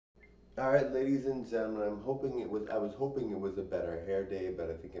All right, ladies and gentlemen, I was hoping it was a better hair day, but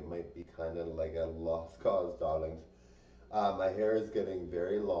I think it might be kind of like a lost cause, darlings. My hair is getting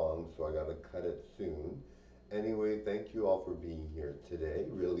very long, so I gotta cut it soon. Anyway, thank you all for being here today.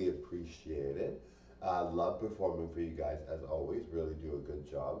 Really appreciate it. Love performing for you guys as always. Really do a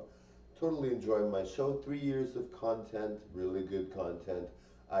good job. Totally enjoying my show. 3 years of content, really good content.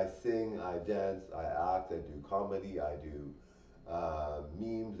 I sing, I dance, I act, I do comedy, I do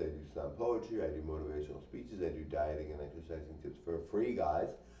memes, I do slam poetry, I do motivational speeches, I do dieting and exercising tips for free, guys.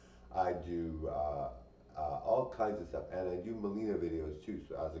 I do all kinds of stuff, and I do Melina videos too.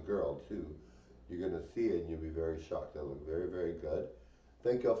 So as a girl too, you're gonna see it, and you'll be very shocked. I look very, very good.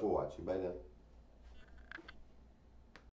 Thank you all for watching. Bye now.